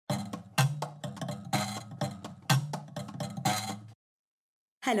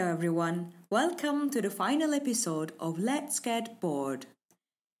Hello everyone, welcome to the final episode of Let's Get Bored.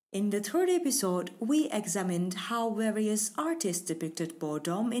 In the third episode, we examined how various artists depicted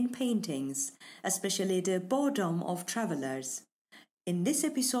boredom in paintings, especially the boredom of travelers. In this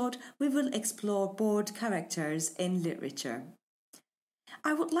episode, we will explore bored characters in literature.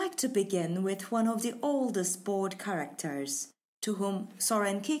 I would like to begin with one of the oldest bored characters, to whom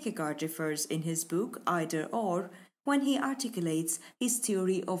Soren Kierkegaard refers in his book Either or, when he articulates his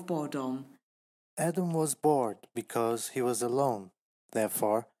theory of boredom. Adam was bored because he was alone.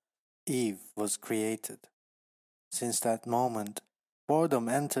 Therefore, Eve was created. Since that moment, boredom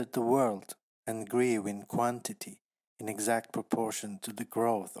entered the world and grew in quantity in exact proportion to the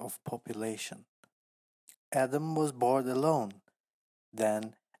growth of population. Adam was bored alone.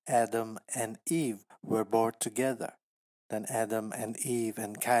 Then Adam and Eve were bored together. Then Adam and Eve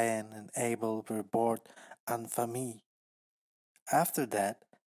and Cain and Abel were bored en famille. After that,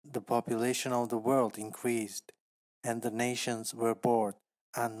 the population of the world increased, and the nations were bored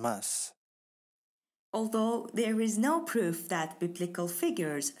en masse. Although there is no proof that biblical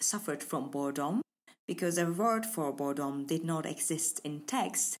figures suffered from boredom, because a word for boredom did not exist in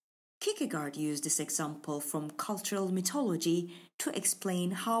text, Kierkegaard used this example from cultural mythology to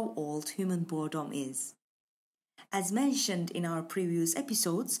explain how old human boredom is. As mentioned in our previous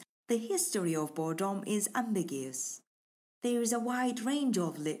episodes, the history of boredom is ambiguous. There is a wide range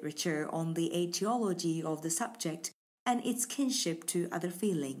of literature on the etiology of the subject and its kinship to other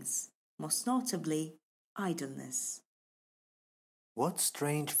feelings, most notably idleness. What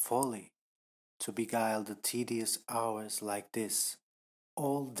strange folly to beguile the tedious hours like this,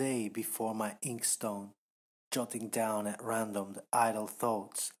 all day before my inkstone, jotting down at random the idle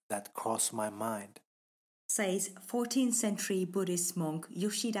thoughts that cross my mind, says 14th century Buddhist monk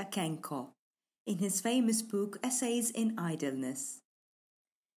Yoshida Kenko in his famous book Essays in Idleness.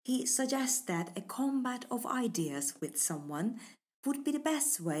 He suggests that a combat of ideas with someone would be the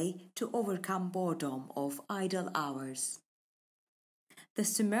best way to overcome boredom of idle hours. The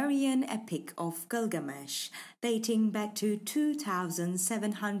Sumerian epic of Gilgamesh, dating back to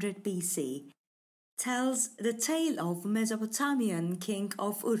 2700 BC, tells the tale of Mesopotamian king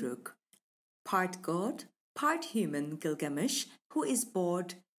of Uruk, part god, part human Gilgamesh, who is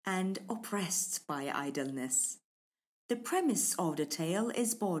bored and oppressed by idleness. The premise of the tale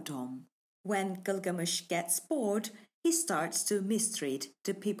is boredom. When Gilgamesh gets bored, he starts to mistreat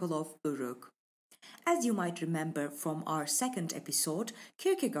the people of Uruk. As you might remember from our second episode,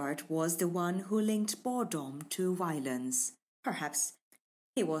 Kierkegaard was the one who linked boredom to violence. Perhaps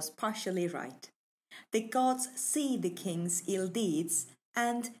he was partially right. The gods see the king's ill deeds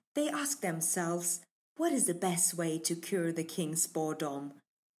and they ask themselves, what is the best way to cure the king's boredom?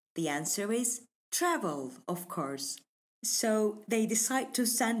 The answer is travel, of course. So they decide to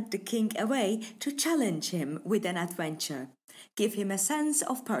send the king away to challenge him with an adventure, give him a sense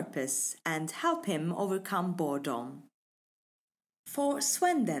of purpose, and help him overcome boredom. For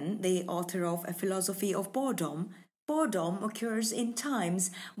Swenden, the author of A Philosophy of Boredom, boredom occurs in times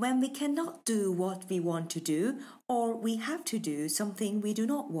when we cannot do what we want to do or we have to do something we do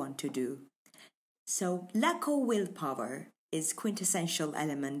not want to do. So lack of willpower is quintessential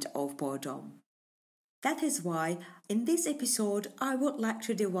element of boredom. That is why in this episode I would like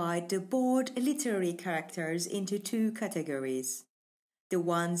to divide the bored literary characters into two categories. The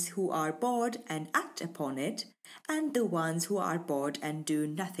ones who are bored and act upon it, and the ones who are bored and do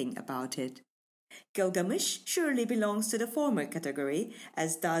nothing about it. Gilgamesh surely belongs to the former category,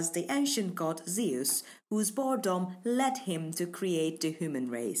 as does the ancient god Zeus, whose boredom led him to create the human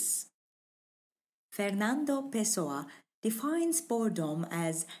race. Fernando Pessoa defines boredom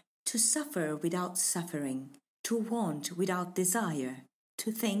as to suffer without suffering, to want without desire,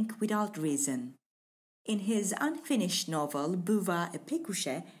 to think without reason. In his unfinished novel Buva et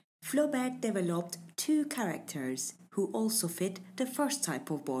Pécuchet, Flaubert developed two characters who also fit the first type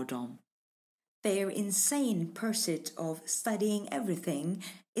of boredom. Their insane pursuit of studying everything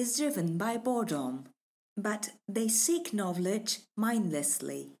is driven by boredom, but they seek knowledge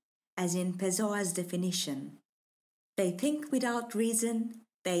mindlessly, as in Pessoa's definition. They think without reason,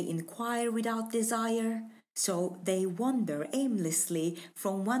 they inquire without desire, so they wander aimlessly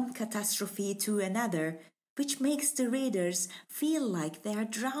from one catastrophe to another, which makes the readers feel like they are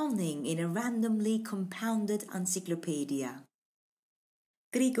drowning in a randomly compounded encyclopedia.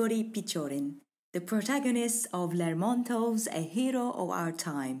 Grigory Pichorin, the protagonist of Lermontov's A Hero of Our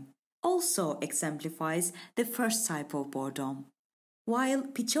Time, also exemplifies the first type of boredom. While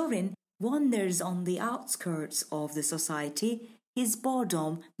Pichorin wanders on the outskirts of the society, his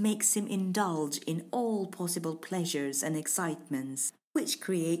boredom makes him indulge in all possible pleasures and excitements, which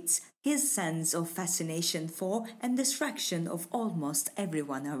creates his sense of fascination for and distraction of almost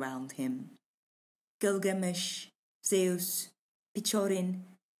everyone around him. Gilgamesh, Zeus, Pichorin,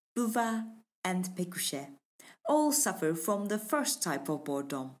 Buva, and Pekushe all suffer from the first type of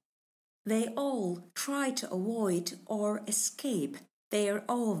boredom. They all try to avoid or escape their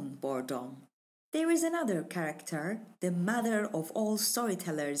own boredom. There is another character, the mother of all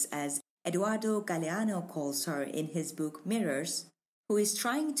storytellers, as Eduardo Galeano calls her in his book Mirrors, who is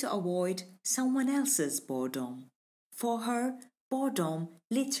trying to avoid someone else's boredom. For her, boredom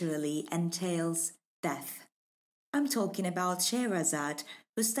literally entails death. I'm talking about Scheherazade,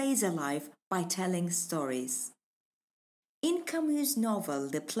 who stays alive by telling stories. In Camus' novel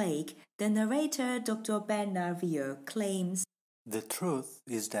The Plague, the narrator Dr. Bernard Vieux claims, "The truth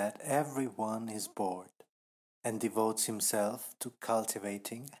is that everyone is bored and devotes himself to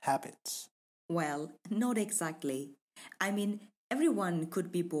cultivating habits." Well, not exactly. I mean, everyone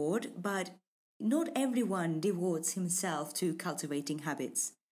could be bored, but not everyone devotes himself to cultivating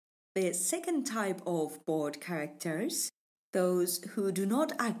habits. The second type of bored characters, those who do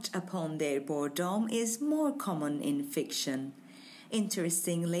not act upon their boredom, is more common in fiction.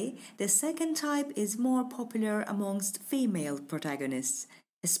 Interestingly, the second type is more popular amongst female protagonists,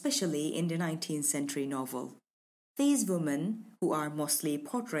 especially in the 19th century novel. These women, who are mostly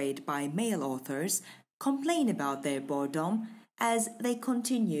portrayed by male authors, complain about their boredom as they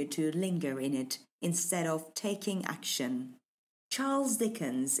continue to linger in it instead of taking action. Charles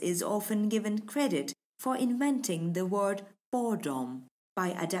Dickens is often given credit for inventing the word boredom by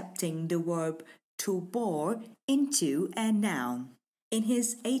adapting the verb to bore into a noun. In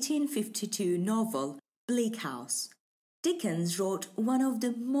his 1852 novel Bleak House, Dickens wrote one of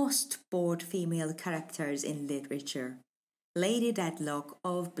the most bored female characters in literature, Lady Dedlock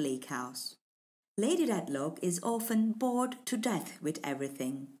of Bleak House. Lady Dedlock is often bored to death with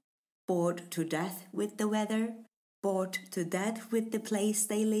everything. Bored to death with the weather, bored to death with the place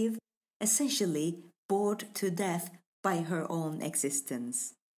they live, essentially bored to death by her own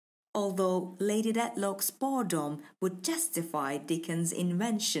existence. Although Lady Dedlock's boredom would justify Dickens'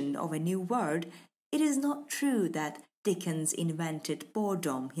 invention of a new word, it is not true that Dickens invented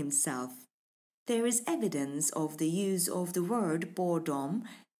boredom himself. There is evidence of the use of the word boredom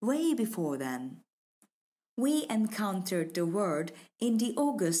way before then. We encountered the word in the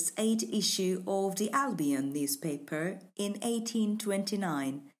August 8 issue of the Albion newspaper in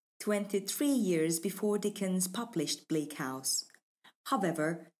 1829, 23 years before Dickens published Bleak House.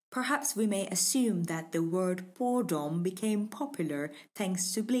 However, perhaps we may assume that the word boredom became popular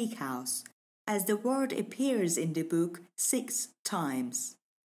thanks to Bleak House, as the word appears in the book 6 times.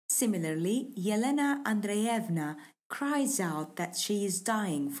 Similarly, Yelena Andreevna cries out that she is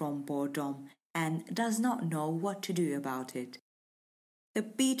dying from boredom and does not know what to do about it. The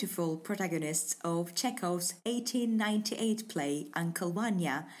beautiful protagonist of Chekhov's 1898 play Uncle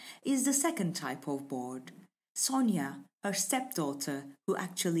Vanya is the second type of bored. Sonia, her stepdaughter, who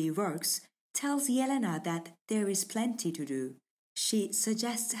actually works, tells Yelena that there is plenty to do. She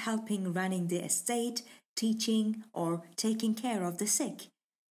suggests helping running the estate, teaching, or taking care of the sick.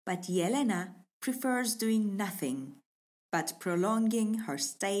 But Yelena prefers doing nothing, but prolonging her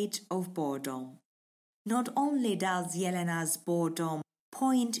state of boredom. Not only does Yelena's boredom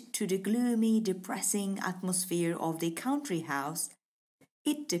point to the gloomy, depressing atmosphere of the country house,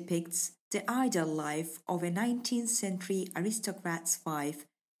 it depicts the idle life of a 19th century aristocrat's wife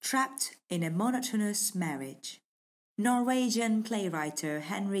trapped in a monotonous marriage. Norwegian playwright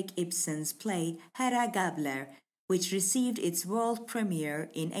Henrik Ibsen's play Hedda Gabler, which received its world premiere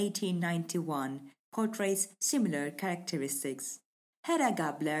in 1891, portrays similar characteristics. Hedda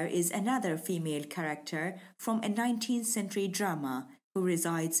Gabler is another female character from a 19th century drama who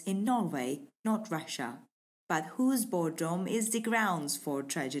resides in Norway, not Russia, but whose boredom is the grounds for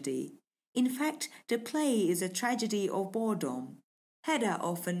tragedy. In fact, the play is a tragedy of boredom. Hedda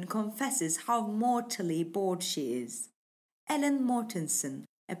often confesses how mortally bored she is. Ellen Mortensen,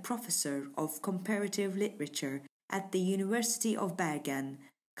 a professor of comparative literature at the University of Bergen,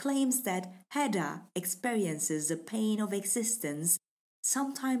 claims that Hedda experiences the pain of existence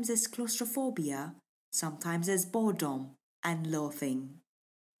sometimes as claustrophobia, sometimes as boredom and loathing.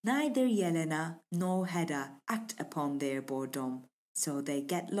 Neither Yelena nor Hedda act upon their boredom, so they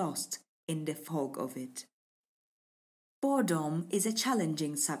get lost in the fog of it. Boredom is a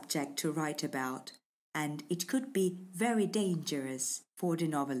challenging subject to write about, and it could be very dangerous for the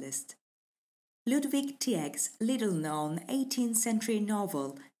novelist. Ludwig Tieck's little-known 18th century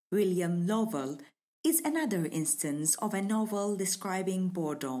novel, William Lovell, is another instance of a novel describing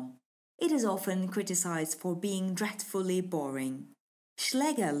boredom. It is often criticized for being dreadfully boring.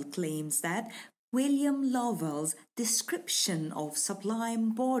 Schlegel claims that William Lovell's description of sublime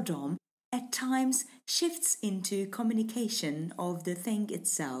boredom at times shifts into communication of the thing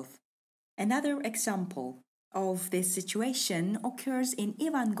itself. Another example of this situation occurs in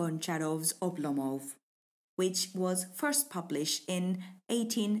Ivan Goncharov's Oblomov, which was first published in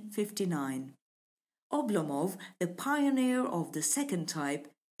 1859. Oblomov, the pioneer of the second type,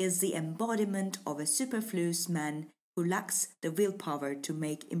 is the embodiment of a superfluous man who lacks the willpower to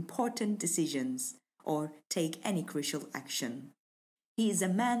make important decisions or take any crucial action. He is a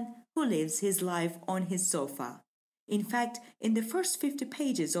man who lives his life on his sofa. In fact, in the first 50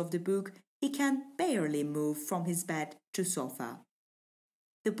 pages of the book, he can barely move from his bed to sofa.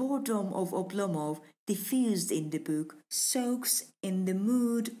 The boredom of Oblomov, diffused in the book, soaks in the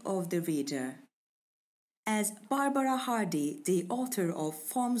mood of the reader. As Barbara Hardy, the author of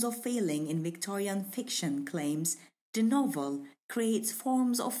Forms of Feeling in Victorian Fiction, claims, the novel creates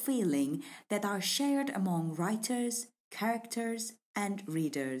forms of feeling that are shared among writers, characters, and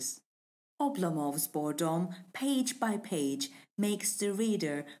readers. Oblomov's boredom, page by page, makes the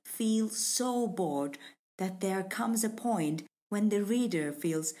reader feel so bored that there comes a point when the reader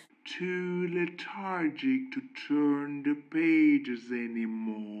feels too lethargic to turn the pages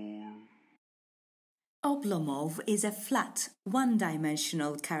anymore. Oblomov is a flat,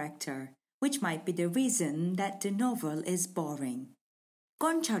 one-dimensional character, which might be the reason that the novel is boring.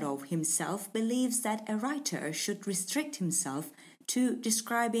 Goncharov himself believes that a writer should restrict himself to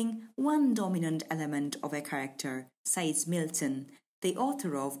describing one dominant element of a character, says Milton, the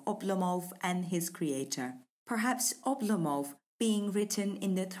author of Oblomov and his creator. Perhaps Oblomov, being written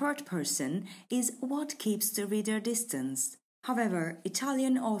in the third person, is what keeps the reader distanced. However,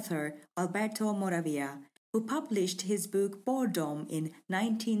 Italian author Alberto Moravia, who published his book Boredom in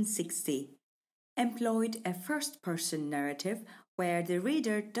 1960, employed a first-person narrative where the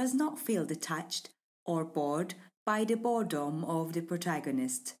reader does not feel detached or bored by the boredom of the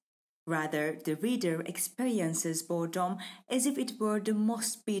protagonist. Rather, the reader experiences boredom as if it were the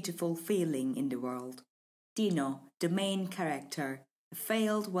most beautiful feeling in the world. Dino, the main character, a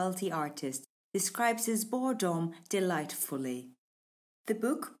failed wealthy artist, describes his boredom delightfully. The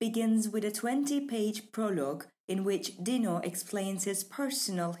book begins with a 20-page prologue in which Dino explains his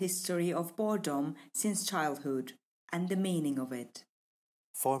personal history of boredom since childhood and the meaning of it.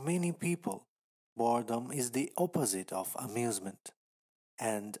 For many people, boredom is the opposite of amusement,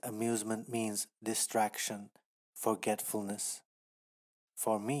 and amusement means distraction, forgetfulness.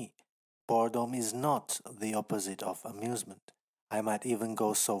 For me, boredom is not the opposite of amusement. I might even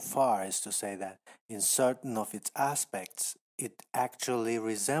go so far as to say that in certain of its aspects, it actually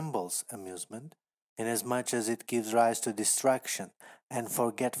resembles amusement, inasmuch as it gives rise to distraction and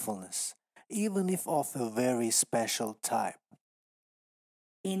forgetfulness, even if of a very special type.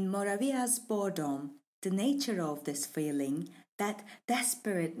 In Moravia's boredom, the nature of this feeling, that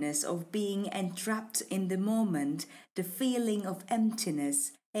desperateness of being entrapped in the moment, the feeling of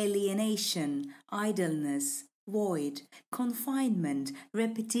emptiness, alienation, idleness, void, confinement,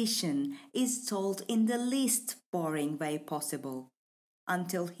 repetition, is told in the least boring way possible.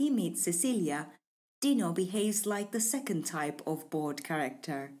 Until he meets Cecilia, Dino behaves like the second type of bored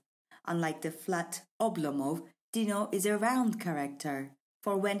character. Unlike the flat Oblomov, Dino is a round character,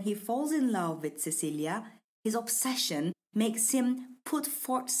 for when he falls in love with Cecilia, his obsession makes him put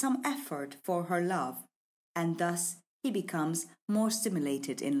forth some effort for her love, and thus he becomes more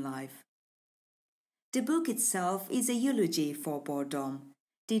stimulated in life. The book itself is a eulogy for boredom.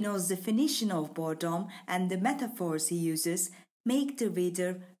 Dino's definition of boredom and the metaphors he uses make the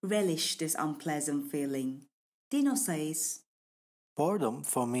reader relish this unpleasant feeling. Dino says, Boredom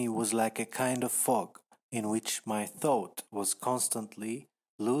for me was like a kind of fog in which my thought was constantly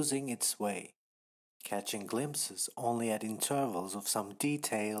losing its way, catching glimpses only at intervals of some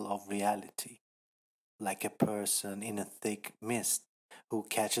detail of reality, like a person in a thick mist who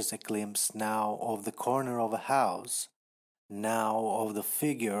catches a glimpse now of the corner of a house, now of the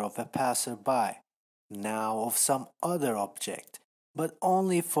figure of a passer-by, now of some other object, but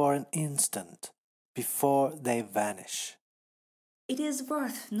only for an instant, before they vanish. It is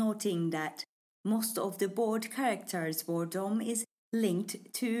worth noting that most of the bored characters' boredom is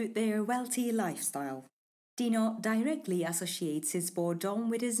linked to their wealthy lifestyle. Dino directly associates his boredom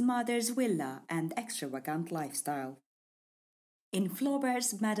with his mother's villa and extravagant lifestyle. In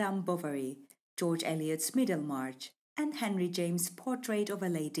Flaubert's Madame Bovary, George Eliot's Middlemarch, and Henry James' Portrait of a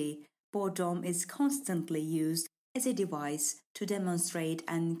Lady, boredom is constantly used as a device to demonstrate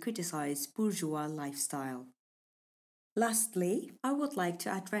and criticize bourgeois lifestyle. Lastly, I would like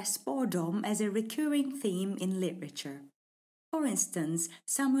to address boredom as a recurring theme in literature. For instance,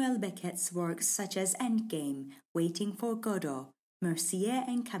 Samuel Beckett's works such as Endgame, Waiting for Godot, Mercier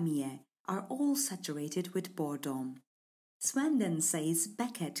and Camille are all saturated with boredom. Swandon says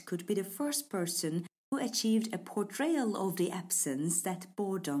Beckett could be the first person who achieved a portrayal of the absence that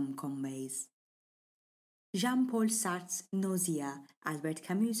boredom conveys. Jean-Paul Sartre's Nausea, Albert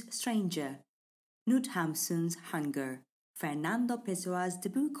Camus' Stranger, Knut Hamsun's Hunger, Fernando Pessoa's The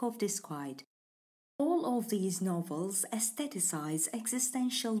Book of Disquiet. All of these novels aestheticize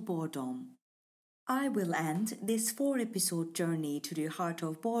existential boredom. I will end this 4-episode journey to the heart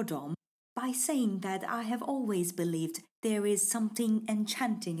of boredom by saying that I have always believed there is something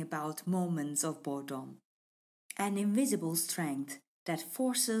enchanting about moments of boredom. An invisible strength that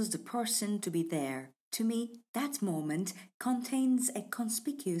forces the person to be there. To me, that moment contains a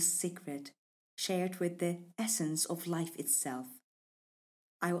conspicuous secret, shared with the essence of life itself.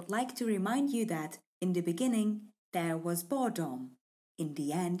 I would like to remind you that, in the beginning, there was boredom. In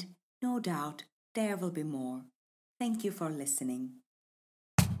the end, no doubt, there will be more. Thank you for listening.